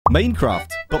Minecraft,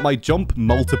 but my jump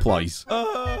multiplies.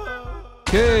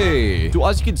 Okay. So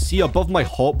as you can see above my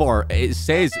hotbar, it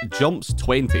says jumps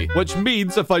 20, which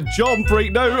means if I jump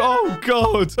right now, oh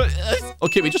god.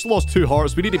 Okay, we just lost 2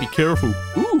 hearts. We need to be careful.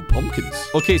 Ooh, pumpkins.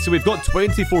 Okay, so we've got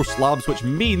 24 slabs, which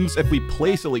means if we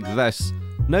place it like this,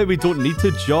 now we don't need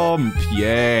to jump.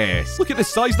 Yes. Look at the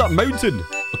size of that mountain.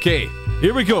 Okay,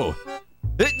 here we go.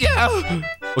 Yeah.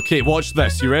 Okay, watch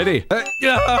this. You ready?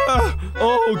 Yeah.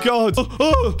 Oh god.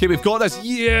 Okay, we've got this.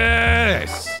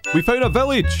 Yes. We found a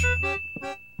village.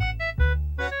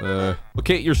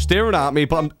 Okay, you're staring at me,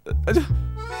 but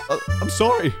I'm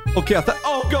sorry. Okay,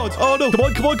 oh god. Oh no. Come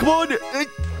on, come on, come on.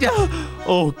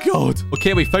 Oh god.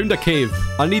 Okay, we found a cave.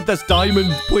 I need this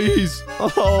diamond, please.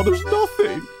 Oh, there's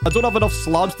nothing. I don't have enough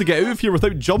slabs to get out of here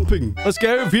without jumping. Let's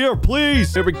get out of here,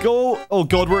 please. Here we go. Oh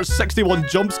god, we're at 61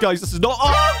 jumps, guys. This is not...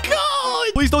 Oh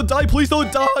god. Please don't die. Please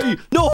don't die. No.